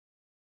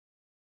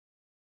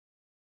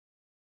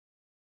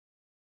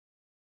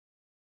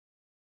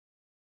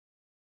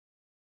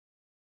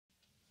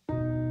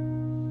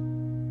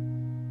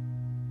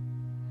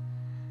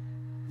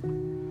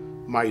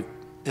my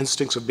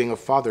instincts of being a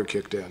father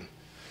kicked in.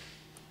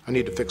 I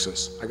need to fix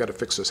this. I got to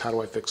fix this. How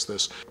do I fix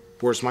this?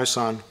 Where's my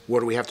son? What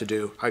do we have to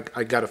do?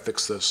 I got to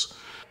fix this.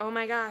 Oh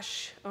my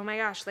gosh,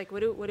 like what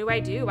do I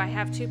do? I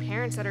have two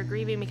parents that are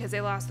grieving because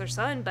they lost their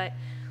son, but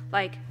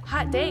like,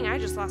 hot dang, I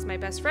just lost my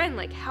best friend.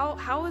 Like,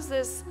 how is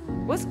this,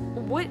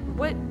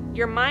 what,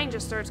 your mind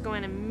just starts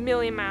going a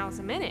million miles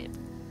a minute.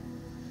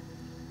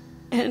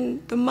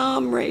 And the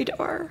mom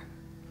radar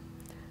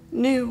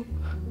knew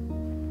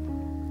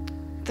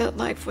that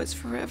life was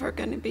forever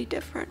going to be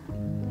different.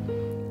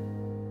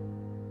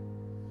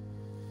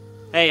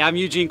 Hey, I'm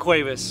Eugene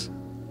Cuevas.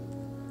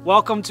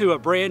 Welcome to a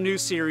brand new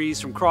series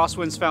from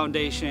Crosswinds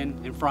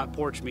Foundation and Front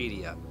Porch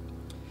Media.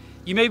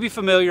 You may be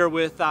familiar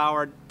with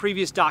our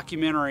previous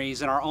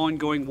documentaries and our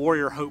ongoing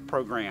Warrior Hope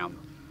program.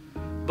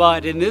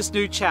 But in this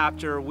new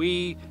chapter,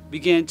 we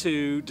begin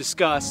to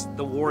discuss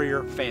the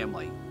warrior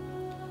family.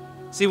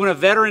 See, when a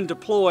veteran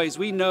deploys,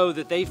 we know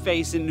that they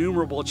face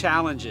innumerable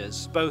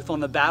challenges, both on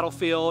the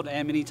battlefield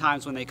and many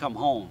times when they come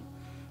home.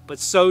 But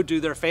so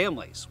do their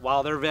families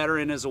while their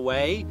veteran is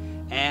away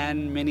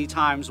and many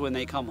times when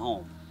they come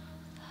home.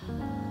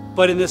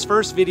 But in this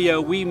first video,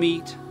 we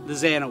meet the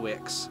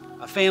Zanowicks,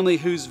 a family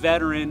whose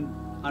veteran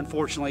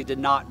unfortunately did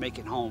not make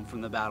it home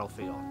from the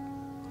battlefield.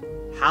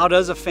 How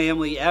does a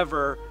family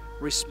ever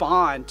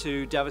respond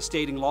to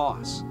devastating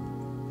loss?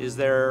 Is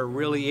there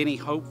really any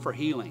hope for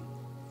healing?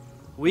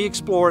 We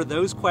explore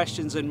those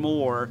questions and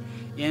more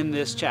in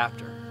this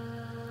chapter.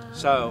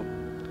 So,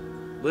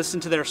 listen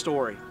to their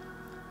story.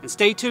 And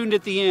stay tuned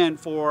at the end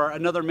for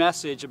another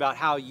message about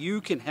how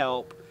you can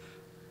help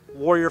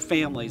warrior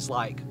families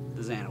like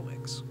the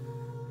Zanowicks.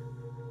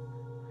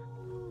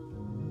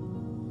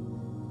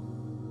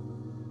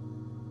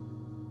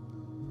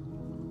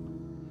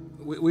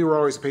 We were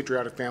always a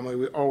patriotic family.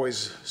 We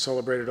always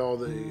celebrated all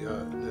the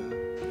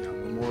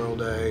Memorial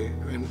Day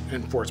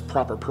and for its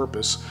proper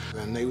purpose.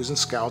 And they was in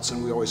Scouts,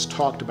 and we always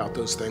talked about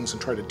those things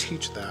and tried to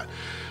teach that.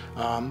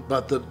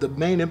 But the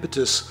main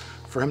impetus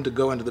for him to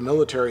go into the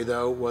military,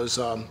 though, was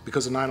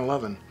because of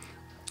 9/11.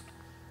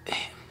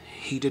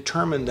 He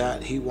determined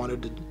that he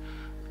wanted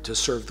to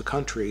serve the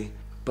country.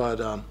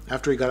 But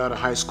after he got out of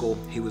high school,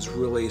 he was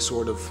really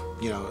sort of,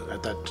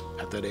 at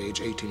that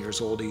age, 18 years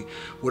old,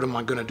 what am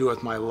I going to do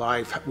with my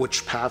life?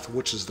 Which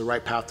is the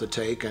right path to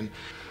take? And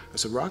I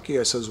said, Rocky,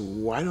 I says,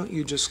 why don't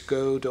you just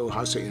go to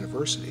Ohio State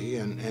University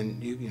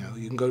and you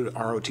can go to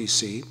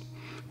ROTC,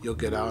 you'll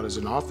get out as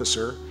an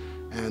officer,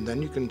 and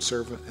then you can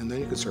serve in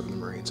the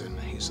Marines. And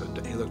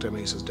he looked at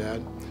me, he says,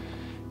 Dad,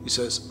 he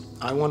says,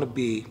 I want to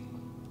be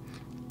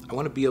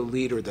a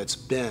leader that's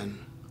been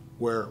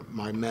where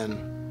my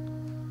men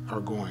are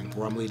going,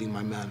 where I'm leading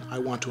my men. I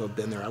want to have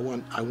been there. I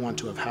want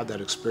to have had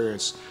that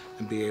experience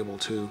and be able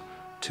to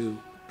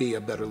be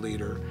a better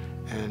leader.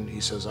 And he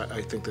says,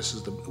 I think this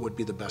would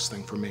be the best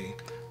thing for me.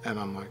 And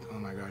I'm like, oh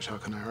my gosh, how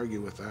can I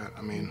argue with that?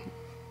 I mean,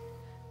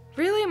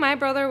 really, my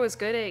brother was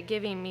good at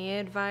giving me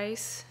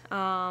advice.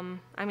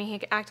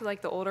 He acted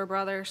like the older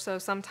brother, so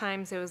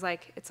sometimes it was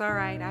like, it's all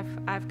right,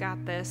 I've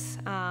got this.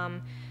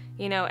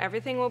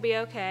 Everything will be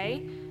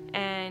okay,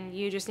 and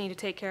you just need to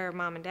take care of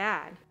Mom and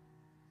Dad.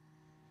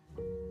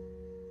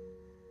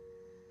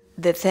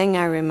 The thing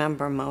I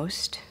remember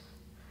most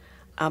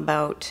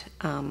about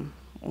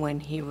when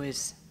he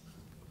was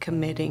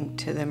committing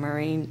to the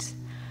Marines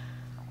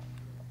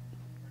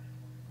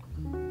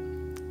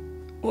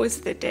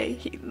was the day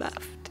he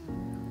left.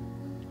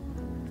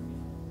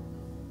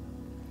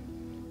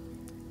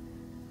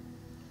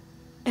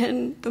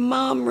 And the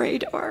mom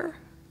radar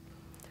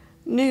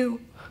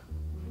knew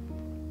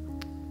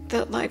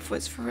that life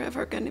was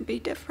forever going to be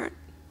different.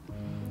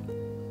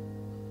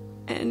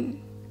 And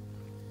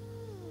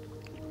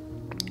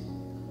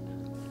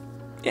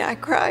yeah, I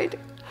cried.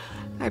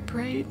 I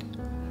prayed.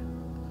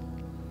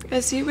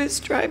 As he was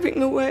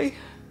driving away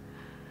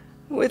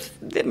with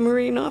the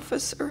Marine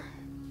officer,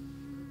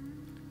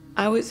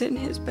 I was in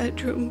his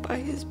bedroom by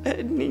his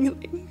bed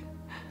kneeling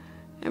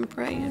and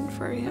praying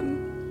for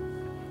him.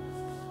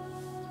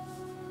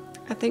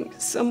 I think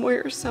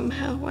somewhere,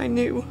 somehow, I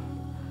knew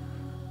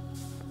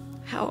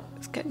how it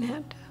was going to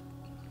end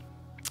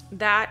up.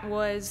 That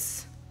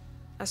was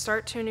a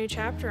start to a new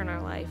chapter in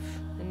our life,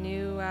 a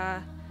new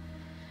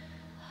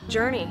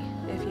journey,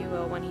 if you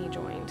will, when he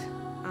joined.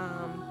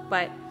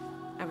 But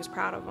I was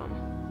proud of him,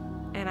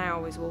 and I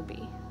always will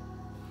be.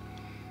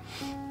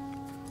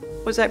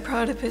 Was I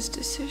proud of his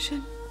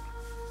decision?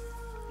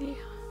 Yeah.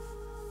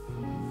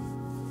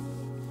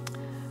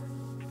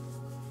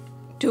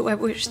 Do I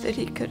wish that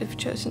he could have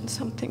chosen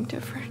something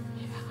different?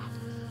 Yeah.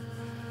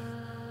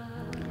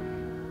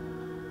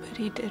 But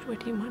he did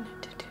what he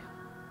wanted to do,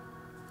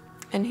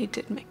 and he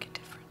did make a difference.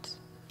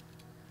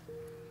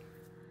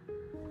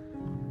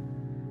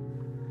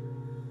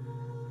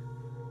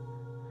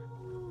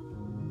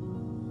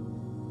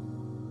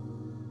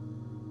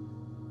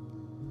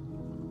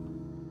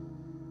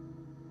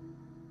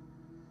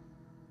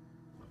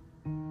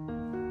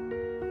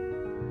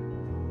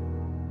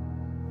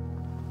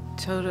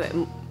 So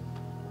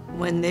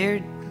when they're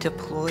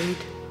deployed,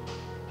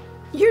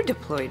 You're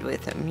deployed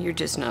with them. You're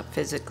just not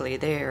physically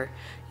there.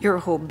 Your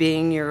whole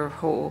being, your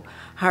whole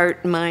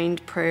heart,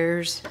 mind,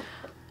 prayers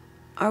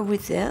are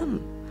with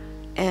them.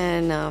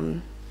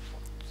 And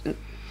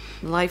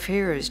life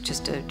here is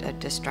just a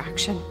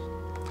distraction.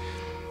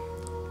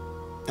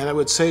 And I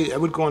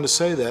would go on to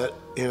say that,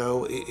 you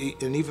know,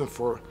 and even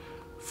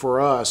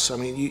for us, I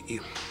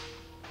mean,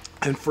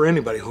 and for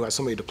anybody who has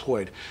somebody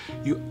deployed,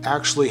 you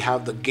actually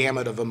have the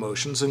gamut of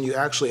emotions, and you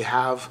actually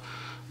have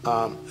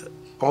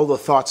all the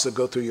thoughts that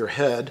go through your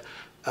head,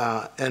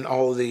 and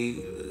all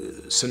the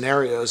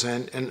scenarios,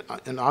 and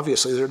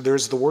obviously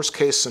there's the worst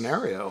case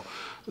scenario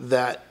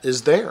that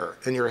is there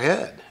in your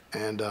head,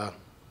 and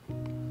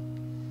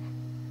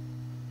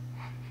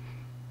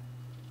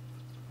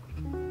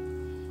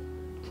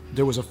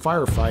there was a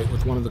firefight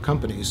with one of the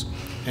companies,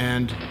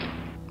 and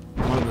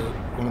one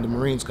of the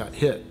Marines got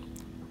hit,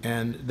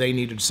 and they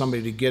needed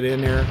somebody to get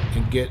in there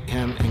and get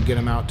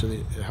him out to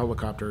the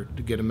helicopter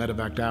to get him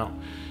medevaced out.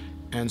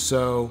 And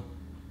so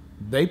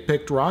they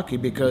picked Rocky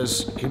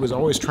because he was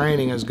always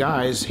training his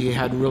guys. He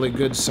had really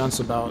good sense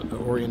about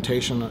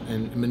orientation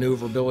and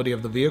maneuverability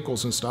of the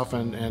vehicles and stuff,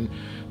 and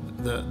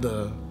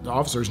the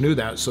officers knew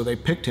that, so they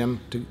picked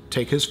him to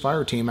take his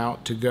fire team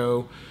out to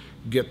go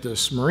get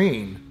this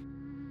Marine.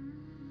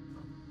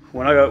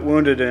 When I got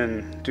wounded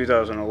in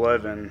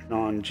 2011,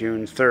 on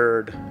June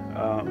 3rd,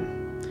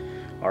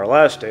 our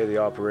last day of the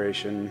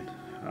operation,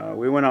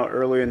 we went out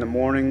early in the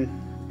morning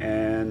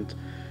and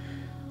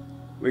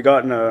we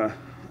got in a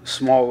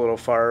small little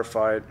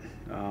firefight.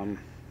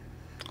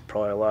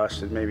 Probably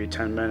lasted maybe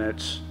 10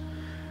 minutes.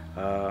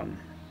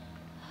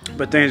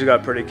 But things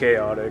got pretty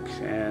chaotic,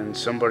 and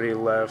somebody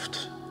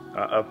left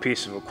a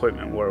piece of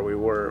equipment where we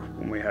were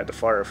when we had the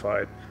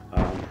firefight.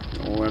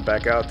 When we went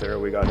back out there,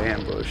 we got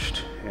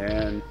ambushed,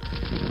 and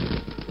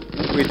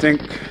we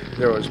think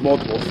there was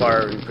multiple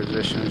firing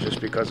positions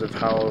just because of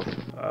how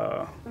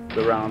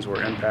the rounds were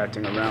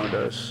impacting around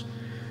us.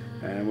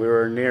 And we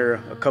were near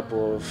a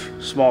couple of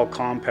small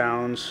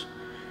compounds,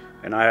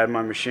 and I had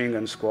my machine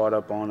gun squad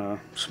up on a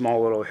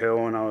small little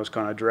hill, and I was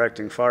kind of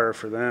directing fire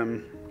for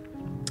them.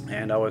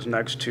 And I was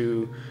next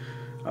to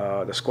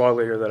the squad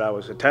leader that I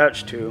was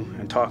attached to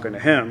and talking to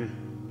him.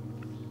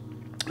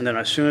 And then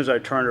as soon as I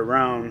turned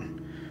around,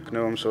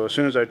 so as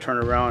soon as I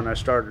turned around and I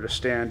started to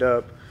stand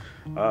up,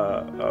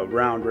 a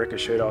round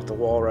ricocheted off the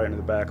wall right into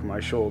the back of my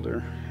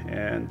shoulder.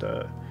 And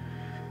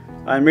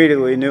I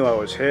immediately knew I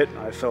was hit.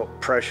 I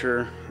felt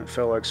pressure. I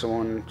felt like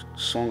someone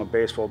swung a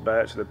baseball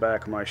bat to the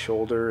back of my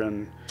shoulder.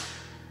 And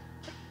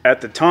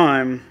at the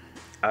time,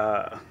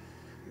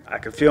 I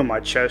could feel my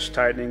chest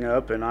tightening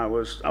up, and I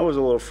was a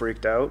little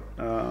freaked out.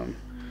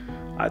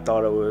 I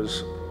thought it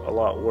was a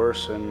lot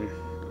worse, and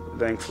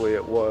thankfully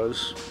it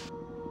was.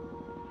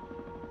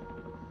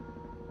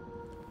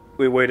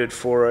 We waited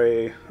for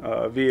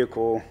a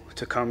vehicle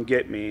to come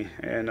get me,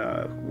 and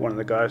one of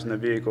the guys in the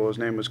vehicle, his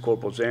name was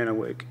Corporal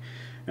Zanowick,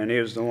 and he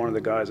was one of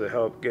the guys that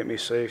helped get me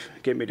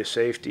to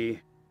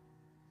safety.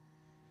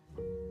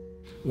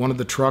 One of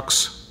the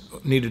trucks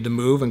needed to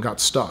move and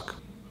got stuck.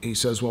 He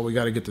says, well, we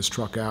got to get this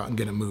truck out and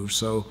get it moved,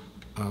 so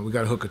we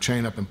got to hook a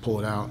chain up and pull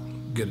it out,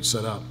 get it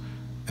set up.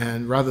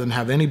 And rather than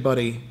have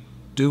anybody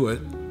do it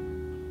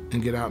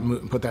and get out and,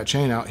 move, and put that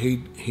chain out,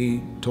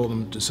 he told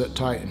them to sit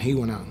tight, and he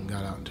went out and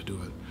got out to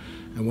do it.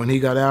 And when he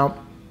got out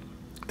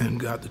and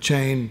got the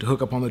chain to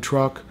hook up on the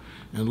truck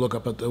and look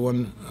up at the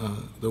one,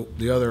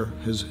 the other,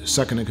 his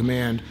second in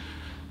command,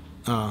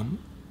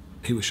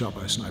 he was shot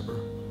by a sniper.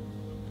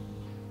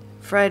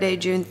 Friday,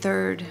 June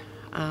 3rd,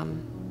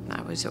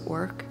 I was at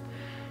work.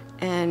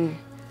 And,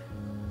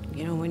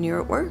 you know, when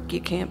you're at work, you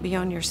can't be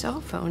on your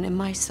cell phone, and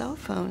my cell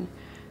phone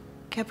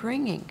kept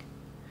ringing.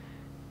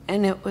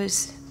 And it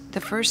was the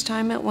first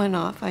time it went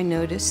off, I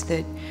noticed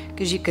that,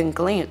 because you can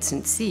glance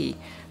and see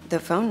the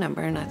phone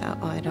number, and I thought,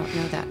 oh, I don't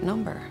know that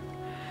number.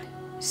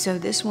 So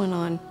this went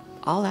on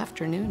all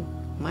afternoon.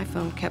 My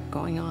phone kept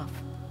going off,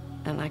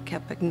 and I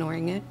kept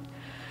ignoring it.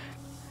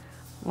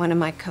 One of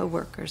my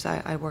coworkers,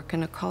 I work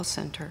in a call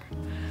center,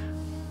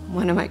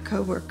 one of my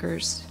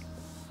coworkers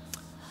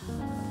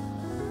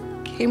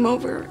came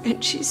over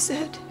and she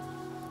said,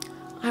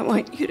 I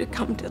want you to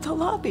come to the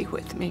lobby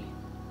with me.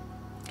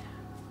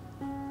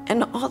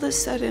 And all of a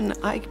sudden,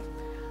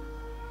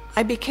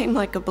 I became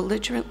like a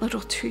belligerent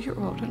little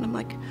 2-year-old, and I'm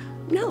like,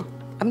 no,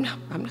 I'm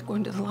not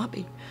going to the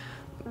lobby.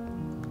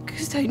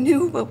 Because I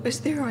knew what was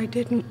there I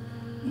didn't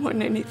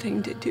want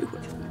anything to do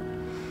with.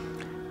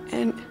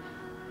 And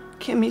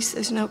Kimmy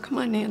says, no, come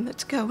on, Nan,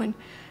 let's go. And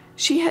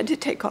she had to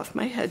take off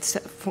my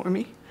headset for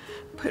me,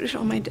 put it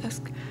on my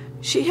desk.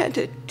 She had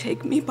to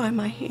take me by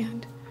my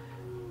hand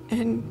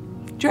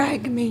and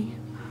drag me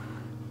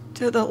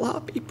to the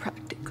lobby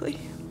practically.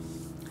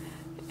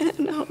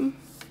 And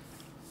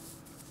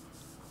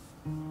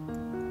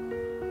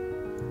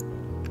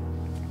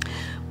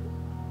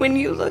when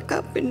you look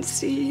up and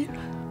see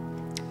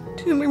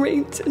 2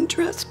 Marines in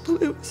dress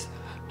blues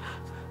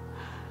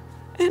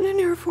and an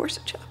Air Force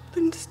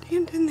chaplain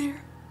standing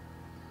there,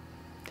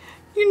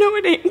 you know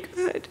it ain't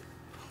good.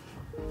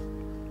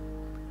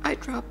 I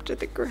dropped to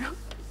the ground.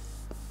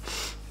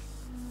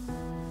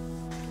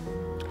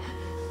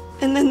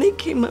 And then they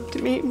came up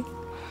to me and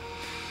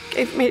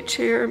gave me a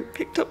chair and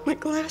picked up my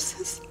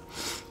glasses.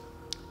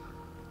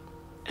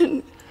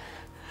 And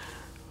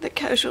the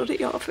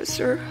casualty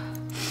officer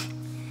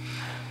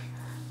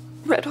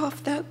read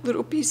off that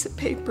little piece of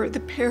paper, the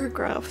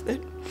paragraph that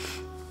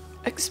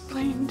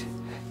explained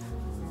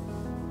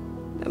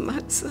that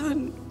my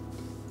son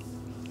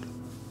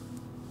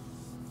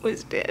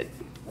was dead.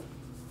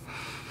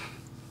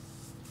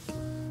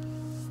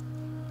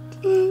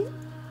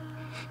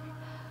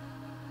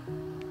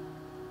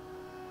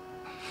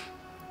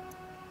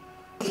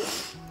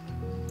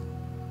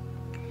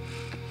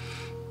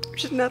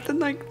 There's nothing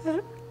like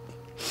that.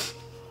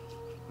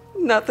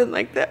 Nothing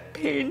like that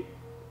pain.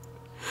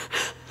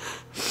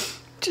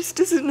 Just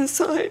as an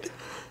aside,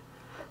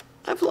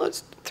 I've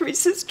lost 3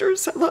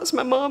 sisters. I lost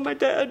my mom, my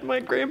dad, my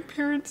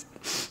grandparents.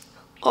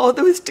 All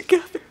those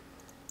together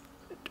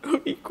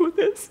don't equal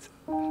this.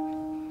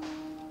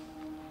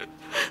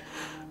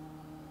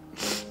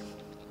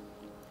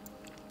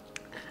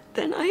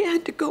 Then I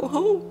had to go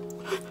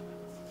home.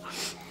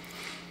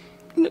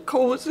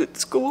 Nicole was at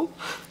school.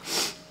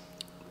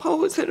 Paul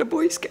was at a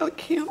Boy Scout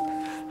camp.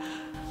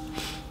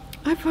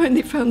 I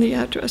finally found the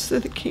address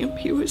of the camp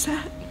he was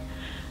at.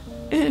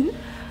 And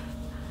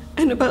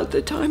about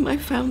the time I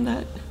found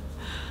that,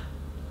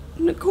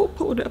 Nicole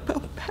pulled up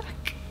out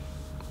back.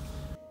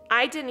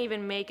 I didn't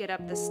even make it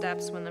up the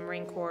steps when the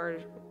Marine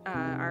Corps,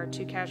 our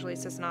 2 casualty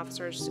assistant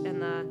officers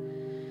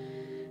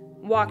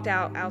walked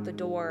out the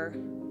door.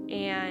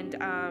 And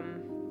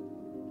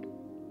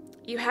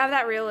you have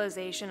that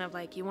realization of,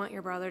 like, you want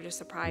your brother to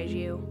surprise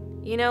you.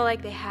 You know,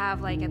 like they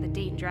have, like, at the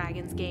Dayton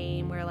Dragons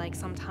game where, like,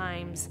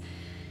 sometimes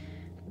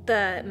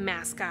the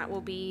mascot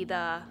will be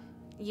the,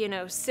 you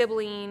know,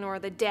 sibling or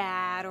the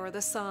dad or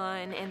the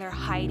son, and they're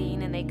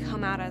hiding and they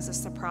come out as a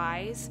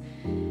surprise.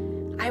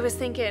 I was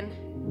thinking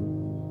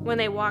when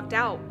they walked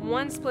out,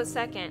 one split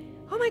second,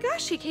 oh my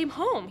gosh, he came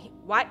home.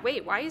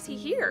 Wait, why is he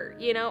here?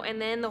 You know, and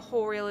then the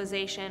whole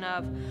realization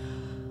of,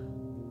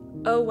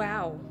 oh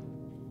wow,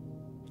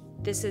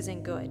 this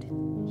isn't good.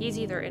 He's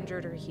either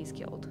injured or he's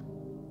killed.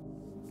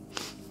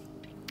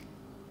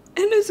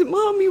 And as a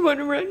mom, you want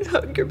to run and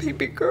hug your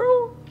baby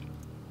girl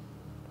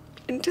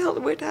and tell her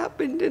what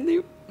happened,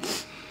 and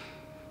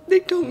they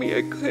told me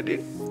I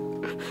couldn't.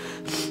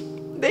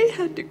 They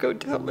had to go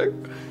tell her,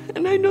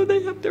 and I know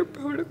they have their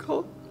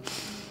protocol.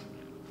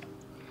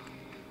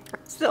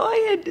 So I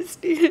had to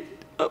stand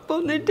up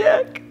on the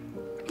deck.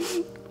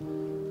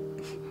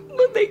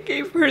 But they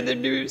gave her the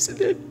news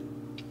that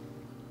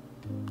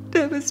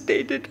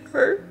devastated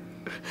her.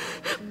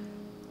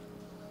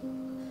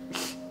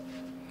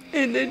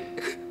 And then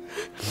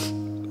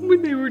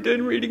when they were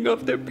done reading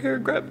off that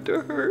paragraph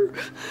to her,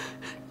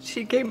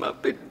 she came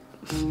up and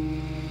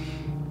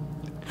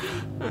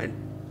I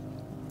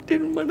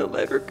didn't want to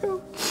let her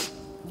go.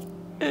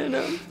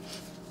 And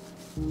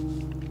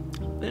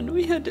then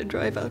we had to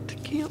drive out to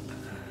camp.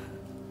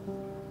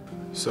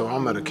 So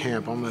I'm at a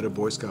camp. I'm at a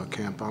Boy Scout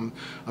camp. I'm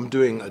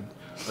doing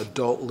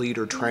adult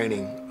leader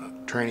training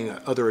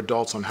other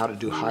adults on how to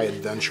do high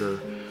adventure.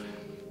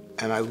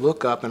 And I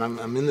look up, and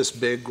I'm in this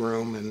big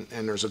room,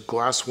 and there's a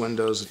glass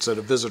windows. It's at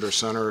a visitor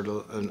center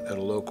at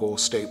a local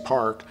state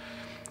park.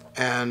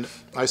 And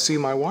I see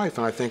my wife,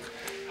 and I think,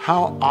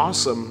 how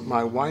awesome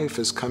my wife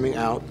is coming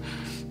out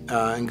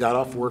and got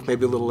off work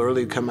maybe a little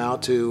early to come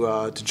out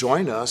to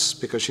join us,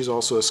 because she's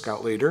also a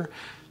scout leader.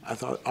 I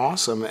thought,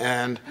 awesome.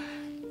 And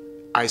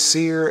I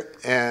see her,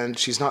 and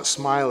she's not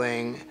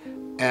smiling,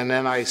 and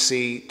then I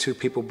see 2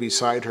 people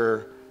beside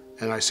her,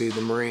 and I see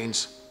the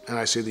Marines, and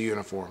I see the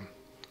uniform.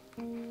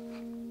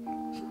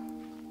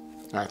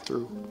 I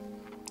threw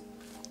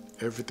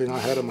everything I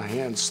had in my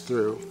hands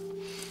through.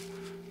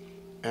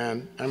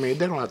 And, I mean,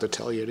 they don't have to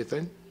tell you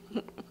anything.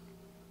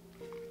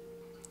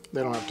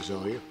 They don't have to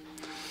tell you.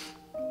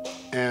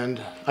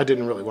 And I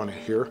didn't really want to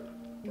hear.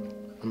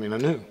 I mean, I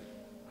knew.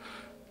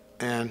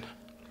 And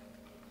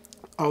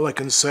all I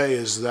can say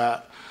is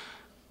that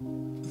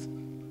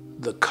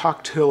the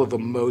cocktail of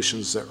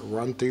emotions that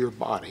run through your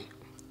body,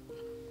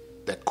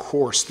 that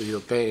course through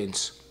your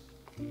veins,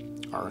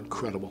 are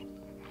incredible.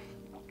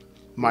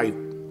 My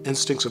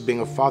instincts of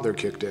being a father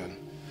kicked in.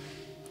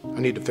 I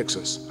need to fix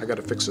this. I got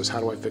to fix this. How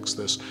do I fix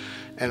this?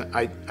 And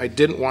I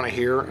didn't want to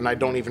hear, and I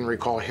don't even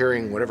recall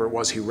hearing whatever it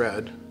was he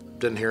read.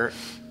 Didn't hear it.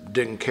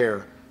 Didn't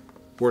care.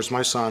 Where's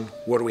my son?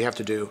 What do we have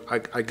to do? I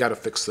got to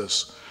fix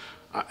this.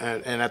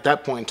 And at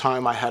that point in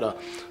time, I had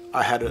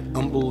an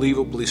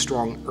unbelievably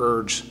strong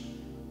urge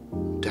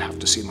to have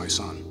to see my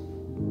son.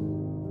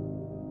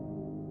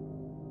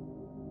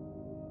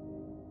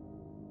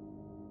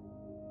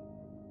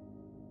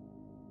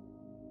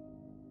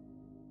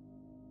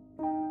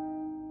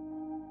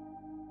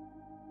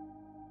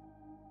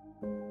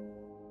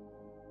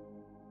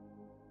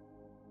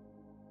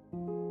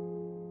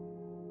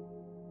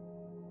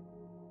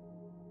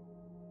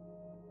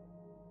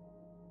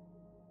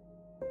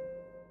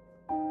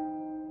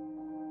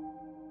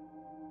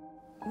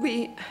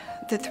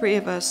 The 3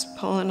 of us,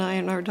 Paul and I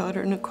and our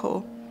daughter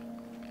Nicole,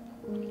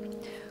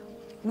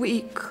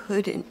 we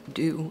couldn't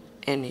do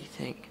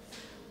anything.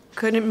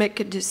 Couldn't make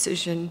a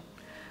decision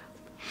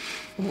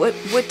what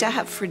to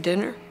have for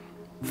dinner.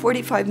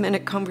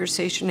 45-minute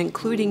conversation,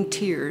 including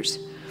tears,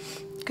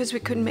 because we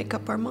couldn't make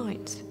up our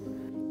minds.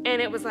 And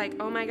it was like,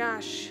 oh my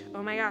gosh,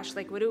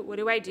 like, what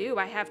do I do?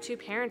 I have two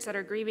parents that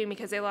are grieving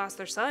because they lost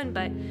their son,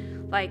 but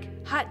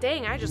like, hot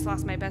dang, I just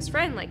lost my best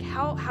friend. Like,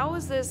 how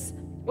is this,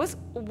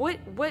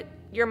 what,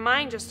 your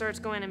mind just starts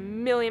going a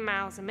million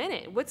miles a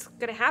minute. What's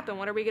gonna happen?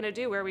 What are we gonna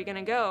do? Where are we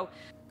gonna go?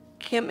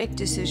 Can't make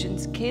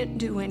decisions, can't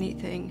do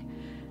anything.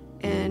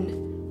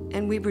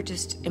 And we were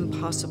just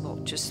impossible.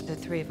 Just the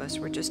three of us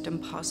were just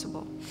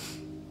impossible.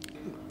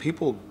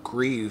 People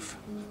grieve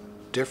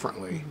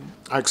differently.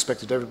 I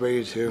expected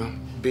everybody to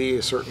be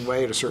a certain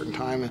way at a certain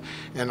time,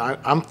 and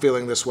I'm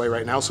feeling this way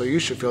right now, so you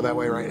should feel that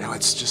way right now.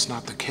 It's just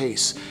not the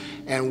case.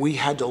 And we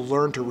had to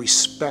learn to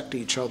respect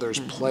each other's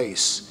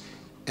place,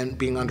 and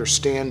being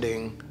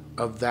understanding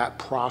of that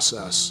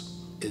process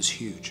is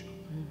huge.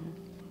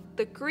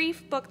 The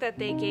grief book that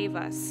they gave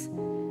us,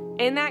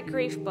 in that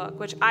grief book,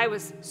 which I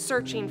was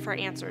searching for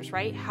answers,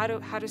 right? How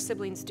do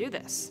siblings do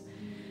this?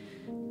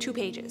 2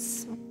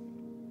 pages.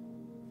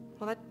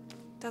 Well, that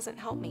doesn't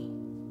help me.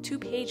 2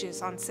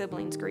 pages on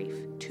siblings' grief.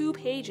 2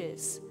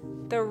 pages.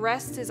 The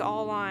rest is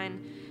all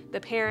on the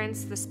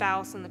parents, the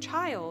spouse, and the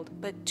child.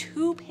 But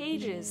 2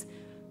 pages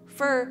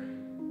for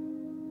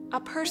a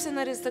person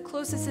that is the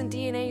closest in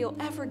DNA you'll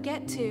ever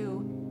get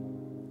to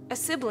a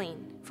sibling.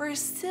 For a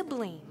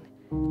sibling.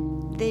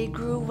 They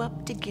grew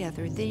up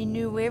together. They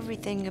knew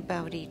everything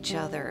about each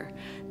other.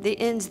 The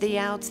ins, the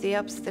outs, the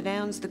ups, the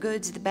downs, the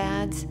goods, the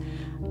bads.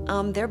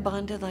 They're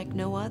bonded like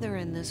no other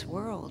in this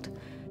world.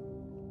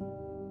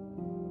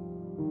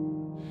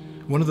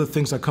 One of the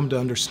things I come to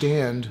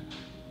understand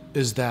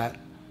is that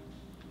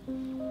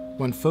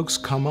when folks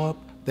come up,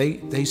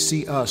 they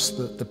see us,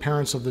 the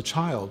parents of the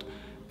child,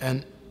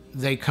 and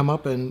they come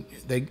up and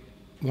they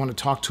want to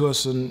talk to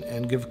us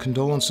and give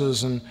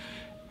condolences and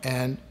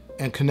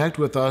connect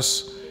with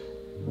us,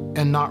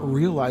 and not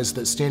realize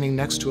that standing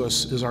next to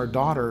us is our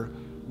daughter,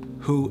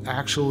 who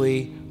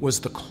actually was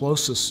the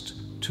closest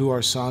to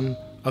our son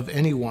of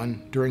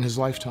anyone during his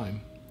lifetime.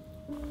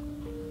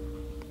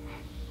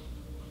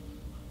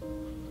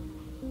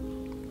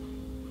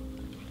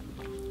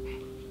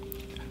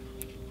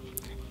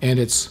 And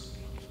it's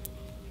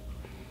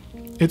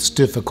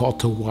difficult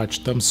to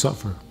watch them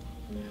suffer.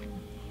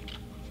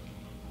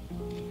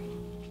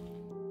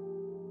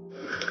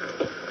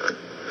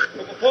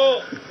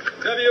 Pull.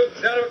 W.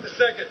 Zanowick the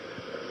second.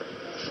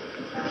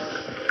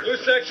 Blue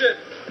section.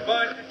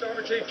 Find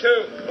Armor Team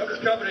 2. Weapons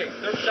Company.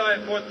 3rd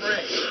Battalion, 4th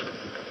Marine.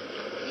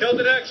 Killed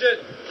in action.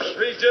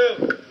 3-2.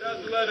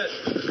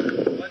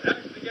 2011. Led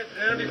action against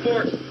an enemy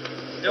force.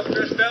 The Upper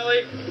Dress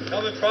Valley,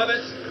 Helmand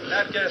Province,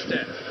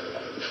 Afghanistan.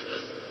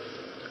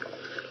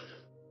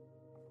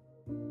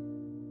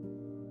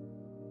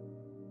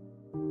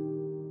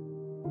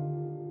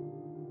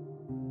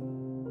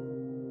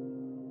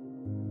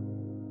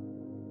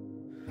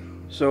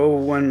 So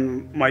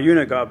when my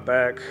unit got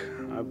back,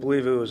 I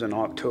believe it was in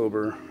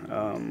October,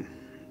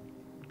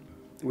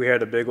 we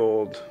had a big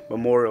old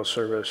memorial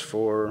service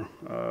for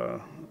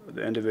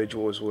the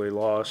individuals we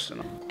lost.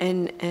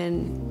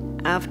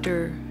 And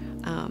after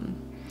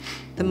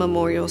the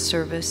memorial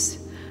service,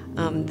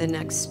 the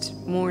next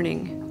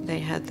morning they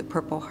had the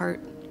Purple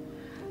Heart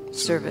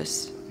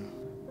service.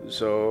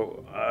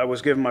 So I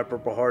was given my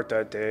Purple Heart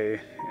that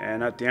day,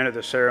 and at the end of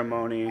the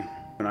ceremony,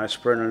 and I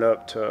sprinted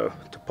up to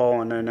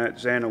Paul and Annette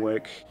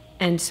Zanowick.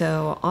 And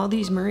so all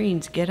these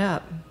Marines get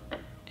up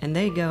and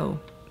they go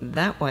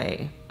that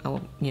way.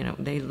 Oh, you know,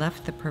 they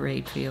left the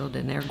parade field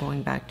and they're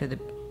going back to the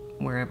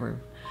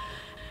wherever.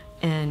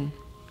 And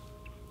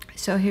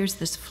so here's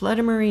this flood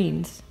of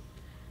Marines.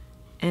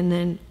 And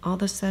then all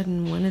of a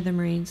sudden one of the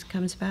Marines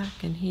comes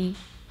back and he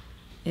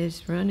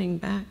is running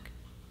back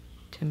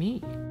to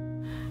me.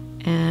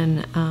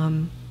 And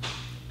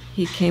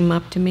he came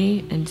up to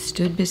me and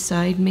stood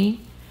beside me.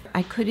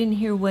 I couldn't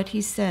hear what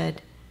he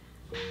said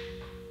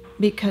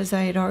because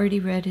I had already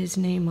read his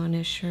name on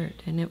his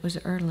shirt, and it was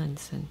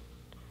Erlandson.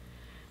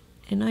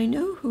 And I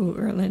know who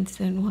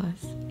Erlandson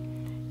was.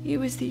 He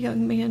was the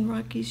young man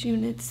Rocky's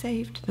unit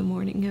saved the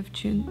morning of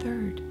June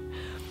 3rd.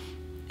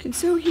 And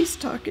so he's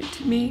talking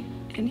to me,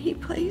 and he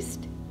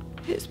placed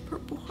his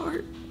Purple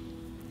Heart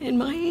in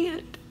my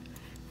hand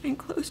and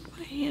closed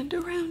my hand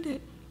around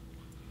it,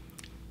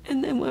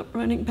 and then went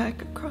running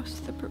back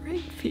across the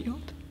parade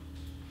field.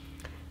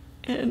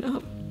 And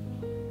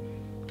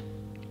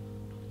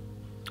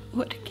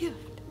what a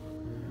gift.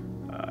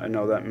 I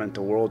know that meant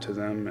the world to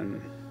them,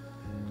 and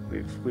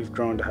we've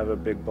grown to have a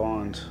big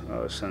bond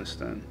since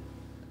then.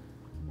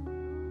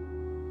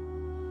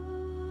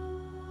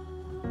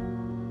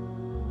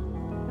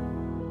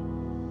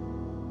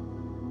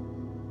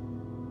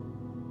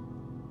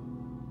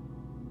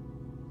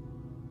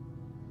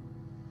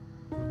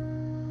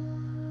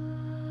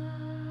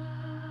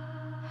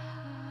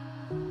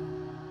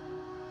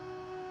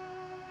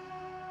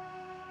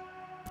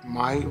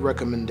 My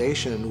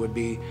recommendation would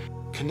be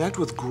connect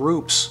with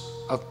groups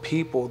of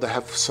people that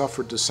have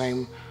suffered the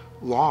same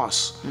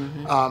loss.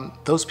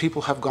 Those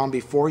people have gone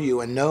before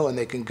you and know, and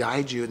they can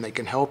guide you and they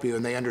can help you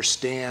and they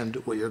understand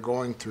what you're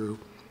going through,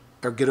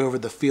 or get over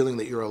the feeling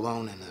that you're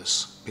alone in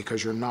this,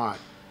 because you're not.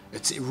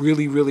 It's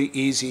really, really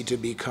easy to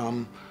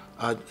become,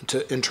 to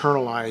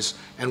internalize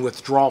and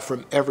withdraw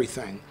from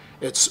everything.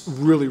 It's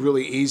really,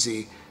 really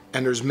easy,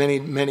 and there's many,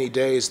 many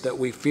days that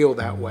we feel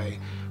that way.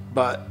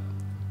 But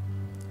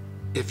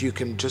if you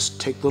can just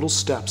take little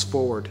steps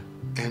forward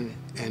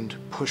and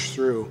push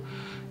through,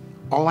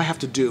 all I have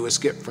to do is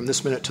get from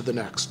this minute to the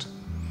next,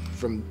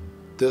 from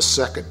this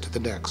second to the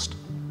next.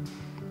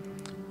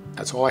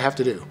 That's all I have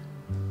to do.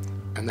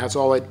 And that's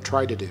all I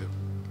try to do.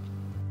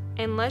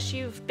 Unless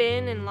you've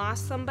been and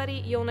lost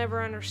somebody, you'll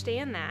never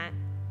understand that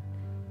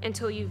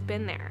until you've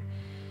been there.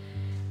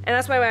 And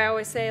that's why I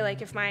always say,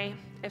 like, if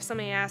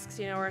somebody asks,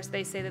 you know, or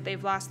they say that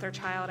they've lost their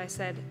child, I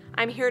said,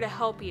 I'm here to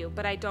help you,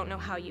 but I don't know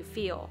how you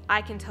feel.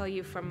 I can tell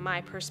you from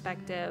my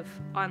perspective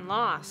on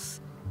loss.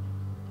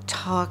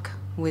 Talk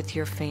with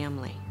your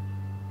family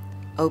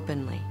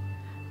openly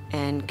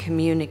and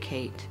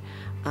communicate.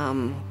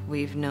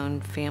 We've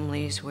known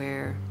families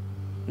where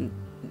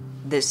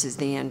this is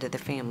the end of the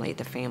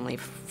family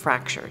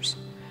fractures.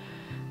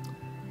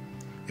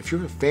 If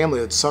you're a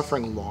family that's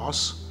suffering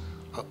loss,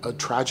 a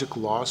tragic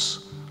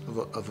loss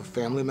of a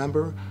family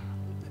member,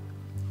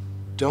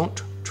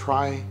 don't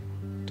try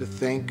to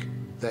think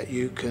that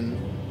you're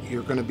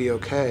going to be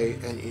okay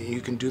and you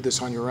can do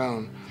this on your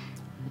own.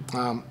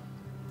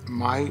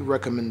 My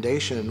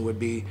recommendation would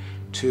be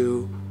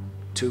to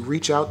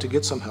reach out to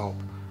get some help,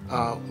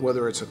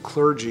 whether it's a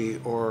clergy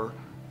or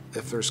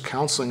if there's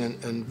counseling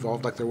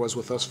involved like there was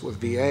with us with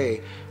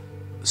VA.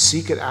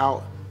 Seek it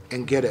out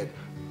and get it.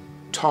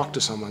 Talk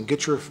to someone,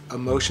 get your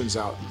emotions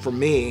out. For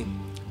me,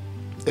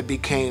 it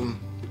became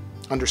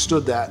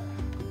understood that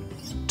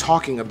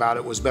talking about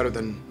it was better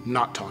than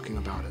not talking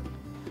about it.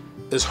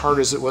 As hard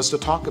as it was to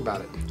talk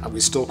about it, I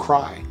would still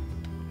cry.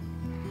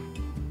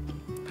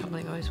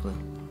 Probably always will.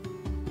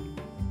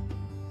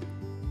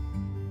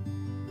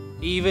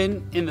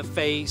 Even in the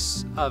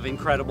face of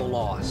incredible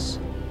loss,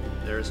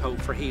 there is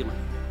hope for healing.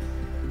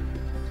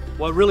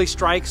 What really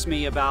strikes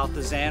me about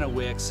the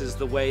Zanowicks is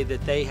the way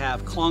that they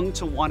have clung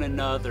to one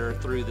another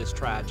through this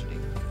tragedy,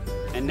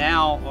 and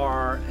now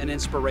are an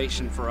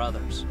inspiration for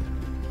others.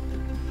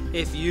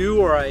 If you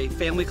or a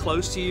family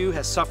close to you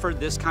has suffered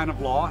this kind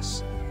of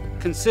loss,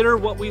 consider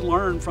what we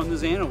learned from the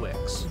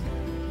Zanowicks.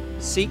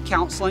 Seek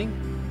counseling,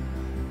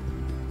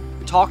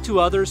 talk to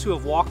others who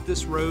have walked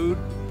this road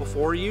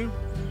before you,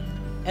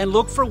 and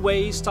look for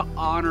ways to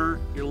honor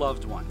your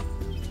loved one.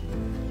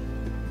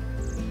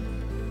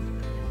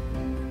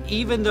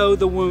 Even though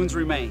the wounds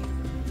remain,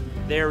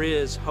 there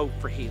is hope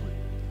for healing.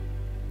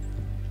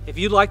 If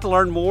you'd like to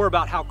learn more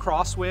about how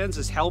Crosswinds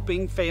is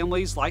helping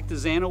families like the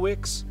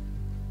Zanowicks,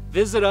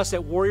 visit us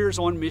at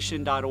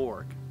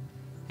warriorsonmission.org.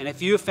 And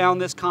if you have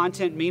found this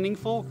content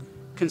meaningful,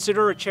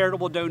 consider a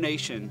charitable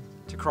donation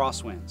to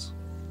Crosswinds.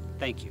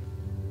 Thank you.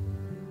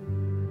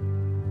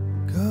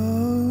 Go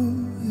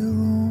your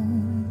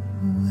own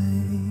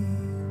way.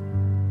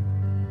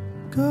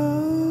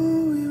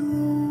 Go your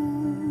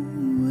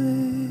own way.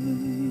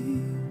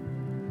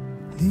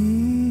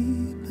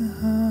 Leave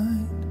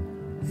behind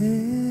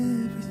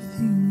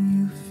everything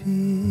you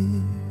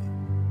fear.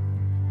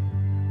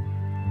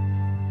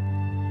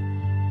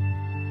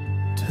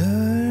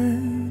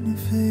 Turn and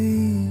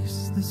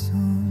face the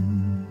sun.